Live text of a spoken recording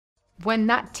When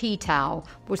that tea towel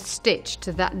was stitched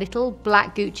to that little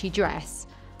black Gucci dress,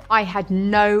 I had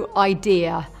no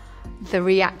idea the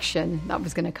reaction that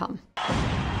was going to come. The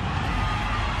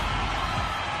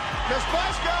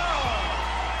Spice Girls!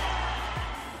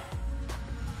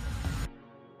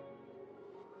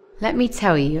 Let me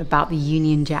tell you about the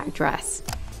Union Jack dress.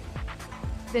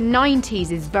 The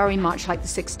 90s is very much like the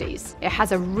 60s. It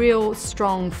has a real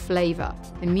strong flavour.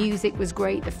 The music was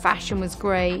great, the fashion was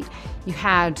great. You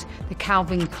had the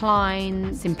Calvin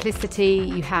Klein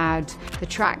simplicity, you had the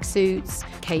tracksuits,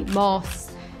 Kate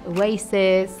Moss,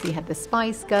 Oasis, you had the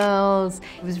Spice Girls.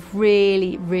 It was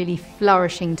really, really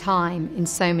flourishing time in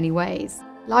so many ways.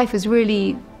 Life was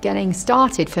really getting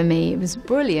started for me. It was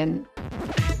brilliant.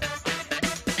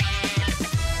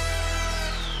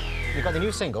 You've got the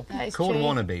new single called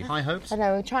Wannabe. High hopes? I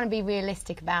know, we're trying to be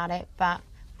realistic about it, but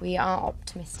we are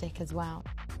optimistic as well.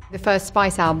 The first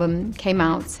Spice album came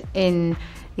out in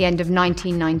the end of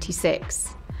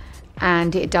 1996,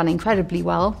 and it had done incredibly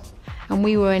well. And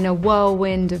we were in a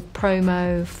whirlwind of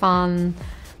promo, fun,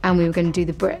 and we were going to do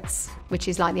the Brits, which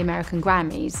is like the American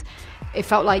Grammys. It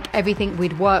felt like everything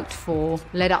we'd worked for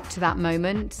led up to that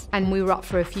moment, and we were up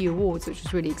for a few awards, which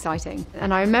was really exciting.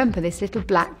 And I remember this little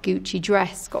black Gucci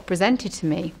dress got presented to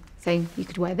me, saying, you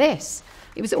could wear this.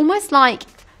 It was almost like,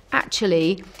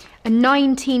 actually, a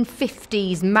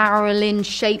 1950s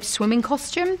Marilyn-shaped swimming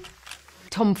costume.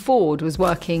 Tom Ford was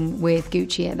working with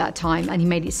Gucci at that time, and he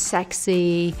made it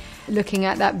sexy, looking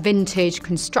at that vintage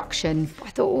construction. I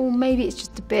thought, oh, maybe it's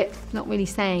just a bit, not really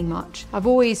saying much. I've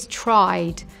always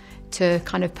tried to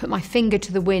kind of put my finger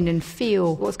to the wind and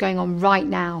feel what's going on right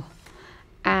now.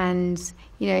 And,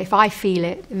 you know, if I feel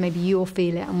it, then maybe you'll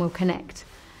feel it and we'll connect.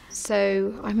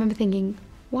 So I remember thinking,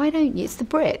 why don't you? It's the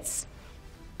Brits,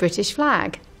 British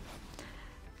flag.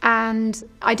 And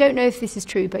I don't know if this is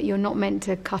true, but you're not meant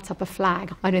to cut up a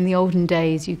flag. I know in the olden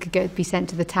days you could be sent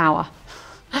to the Tower.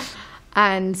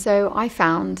 And so I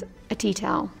found a tea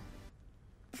towel.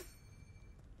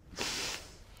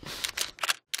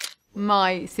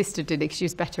 My sister did it because she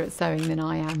was better at sewing than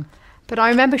I am. But I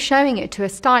remember showing it to a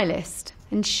stylist,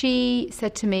 and she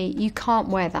said to me, you can't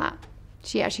wear that.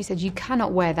 She actually said, you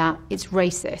cannot wear that, it's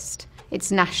racist, it's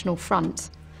National Front.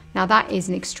 Now that is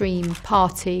an extreme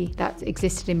party that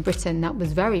existed in Britain that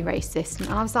was very racist. And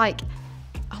I was like,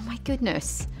 oh my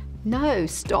goodness, no,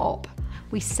 stop.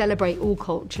 We celebrate all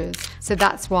cultures. So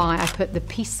that's why I put the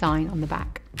peace sign on the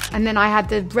back. And then I had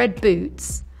the red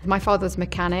boots. My father was a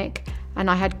mechanic, and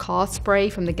I had car spray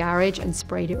from the garage and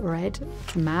sprayed it red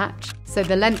to match. So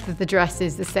the length of the dress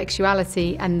is the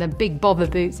sexuality, and the big bobber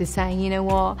boots is saying, you know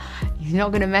what, you're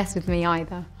not gonna mess with me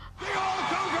either. The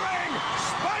all-conquering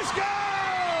Spice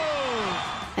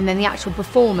Girls! And then the actual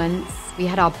performance, we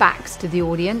had our backs to the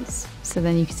audience, so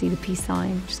then you can see the peace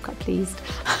sign, which is quite pleased.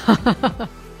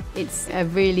 It's a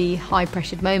really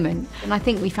high-pressured moment, and I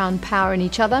think we found power in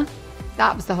each other.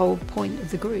 That was the whole point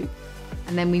of the group.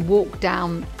 And then we walked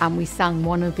down and we sang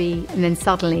Wannabe, and then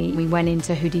suddenly we went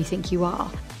into Who Do You Think You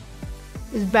Are?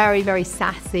 It was very, very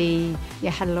sassy. You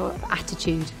had a lot of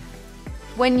attitude.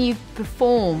 When you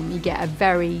perform, you get a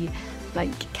very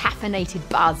caffeinated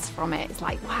buzz from it. It's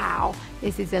like, wow,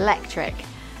 this is electric.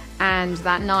 And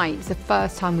that night, it's the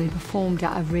first time we performed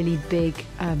at a really big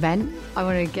event. I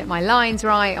wanted to get my lines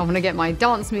right, I wanted to get my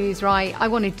dance moves right, I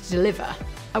wanted to deliver.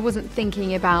 I wasn't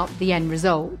thinking about the end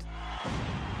result.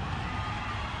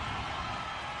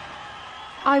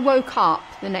 I woke up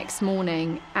the next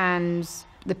morning and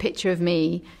the picture of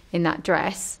me in that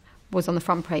dress was on the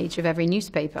front page of every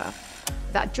newspaper.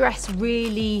 That dress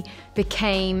really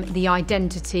became the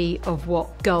identity of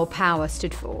what girl power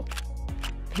stood for.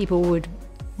 People would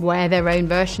wear their own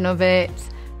version of it.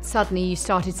 Suddenly you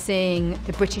started seeing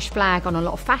the British flag on a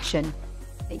lot of fashion.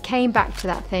 It came back to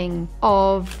that thing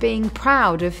of being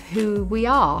proud of who we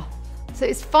are. So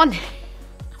it's funny.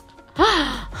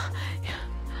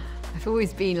 I've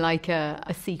always been like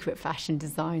a secret fashion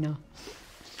designer.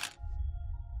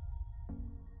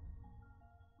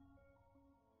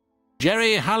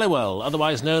 Geri Halliwell,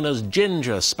 otherwise known as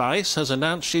Ginger Spice, has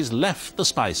announced she's left the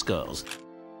Spice Girls.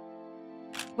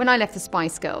 When I left the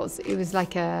Spice Girls, it was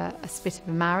like a spit of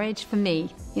a marriage for me.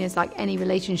 You know, it's like any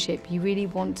relationship, you really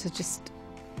want to just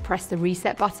press the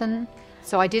reset button.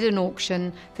 So I did an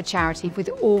auction for charity with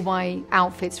all my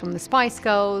outfits from the Spice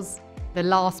Girls. The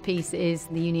last piece is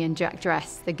the Union Jack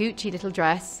dress, the Gucci little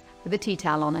dress with a tea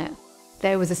towel on it.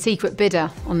 There was a secret bidder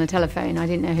on the telephone, I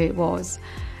didn't know who it was.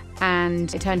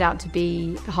 And it turned out to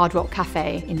be the Hard Rock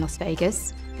Cafe in Las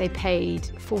Vegas. They paid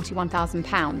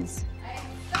 £41,000,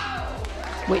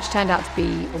 which turned out to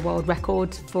be a world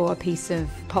record for a piece of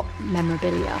pop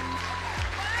memorabilia.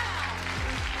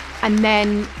 And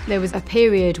then there was a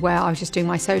period where I was just doing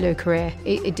my solo career.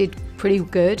 It did pretty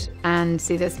good, and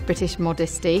see, that's British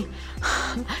modesty.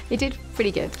 It did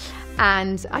pretty good.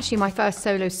 And actually my first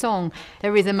solo song,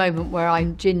 there is a moment where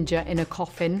I'm Ginger in a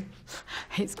coffin.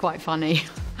 It's quite funny.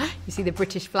 You see the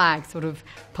British flag sort of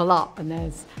pull up and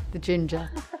there's the ginger.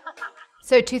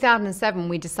 So 2007,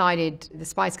 we decided the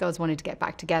Spice Girls wanted to get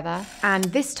back together. And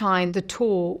this time the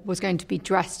tour was going to be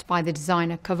dressed by the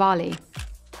designer Cavalli.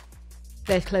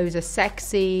 Their clothes are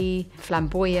sexy,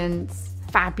 flamboyant,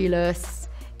 fabulous,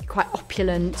 quite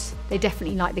opulent. They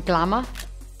definitely like the glamour.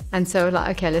 And so we're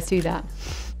like, okay, let's do that.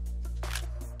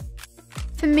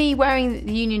 For me, wearing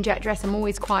the Union Jack dress, I'm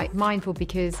always quite mindful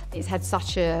because it's had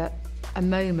such a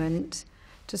moment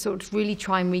to sort of really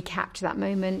try and recapture that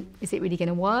moment. Is it really going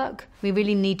to work? We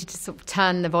really needed to sort of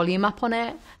turn the volume up on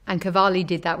it, and Cavalli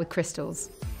did that with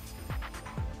crystals.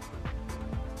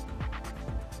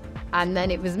 And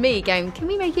then it was me going, can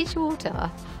we make it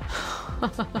shorter?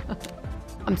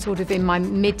 I'm sort of in my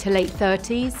mid to late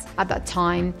 30s at that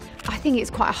time. I think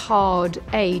it's quite a hard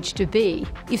age to be.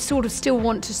 You sort of still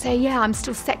want to say, yeah, I'm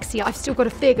still sexy, I've still got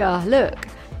a figure, look.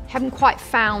 Haven't quite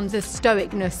found the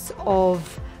stoicness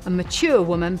of a mature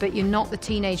woman, but you're not the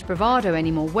teenage bravado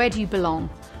anymore. Where do you belong?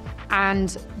 And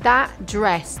that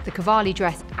dress, the Cavalli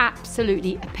dress,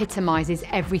 absolutely epitomizes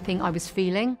everything I was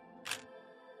feeling.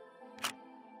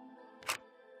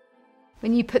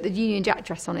 When you put the Union Jack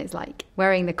dress on, it's like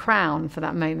wearing the crown for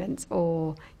that moment,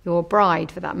 or your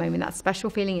bride for that moment, that special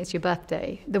feeling it's your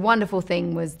birthday. The wonderful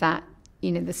thing was that,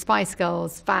 you know, the Spice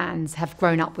Girls fans have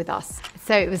grown up with us.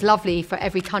 So it was lovely for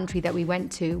every country that we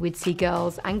went to, we'd see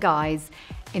girls and guys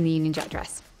in the Union Jack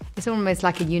dress. It's almost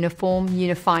like a uniform,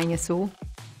 unifying us all.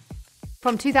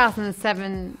 From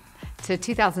 2007 to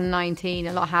 2019,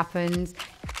 a lot happened.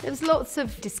 There was lots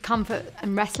of discomfort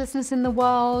and restlessness in the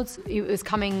world. It was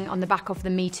coming on the back of the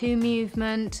Me Too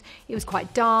movement. It was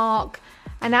quite dark.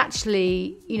 And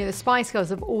actually, you know, the Spice Girls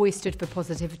have always stood for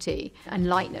positivity and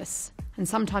lightness. And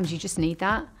sometimes you just need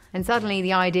that. And suddenly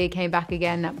the idea came back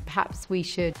again that perhaps we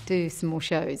should do some more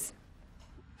shows.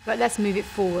 But let's move it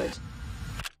forward.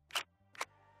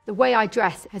 The way I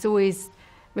dress has always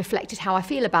reflected how I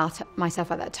feel about myself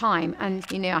at that time. And,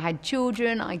 you know, I had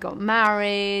children, I got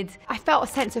married. I felt a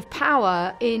sense of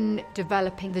power in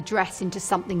developing the dress into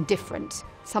something different,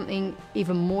 something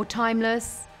even more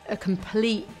timeless, a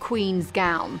complete queen's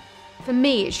gown. For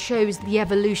me, it shows the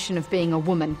evolution of being a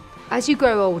woman. As you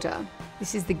grow older,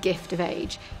 this is the gift of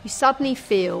age, you suddenly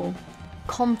feel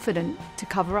confident to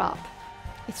cover up.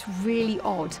 It's really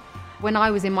odd. When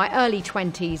I was in my early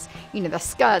 20s, you know, the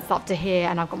skirt's up to here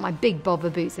and I've got my big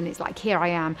bother boots and it's like, here I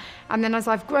am. And then as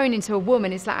I've grown into a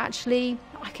woman, it's like, actually,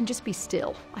 I can just be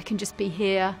still. I can just be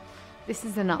here. This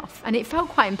is enough. And it felt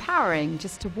quite empowering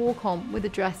just to walk on with a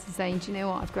dress and saying, do you know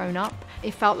what, I've grown up.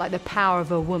 It felt like the power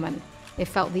of a woman. It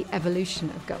felt the evolution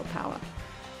of girl power.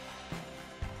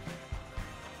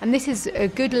 And this is a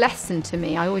good lesson to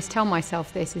me. I always tell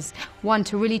myself this is, one,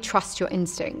 to really trust your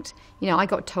instinct. You know, I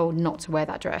got told not to wear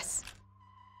that dress.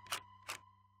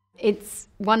 It's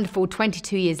wonderful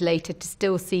 22 years later to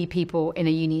still see people in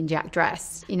a Union Jack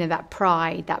dress. You know, that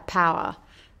pride, that power,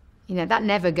 you know, that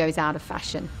never goes out of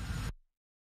fashion.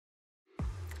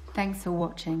 Thanks for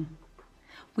watching.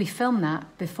 We filmed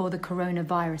that before the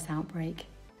coronavirus outbreak.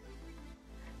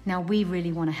 Now we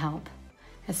really want to help,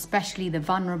 especially the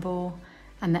vulnerable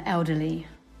and the elderly.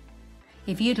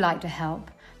 If you'd like to help,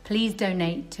 please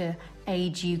donate to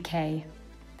Age UK.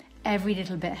 Every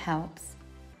little bit helps.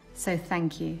 So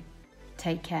thank you.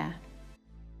 Take care.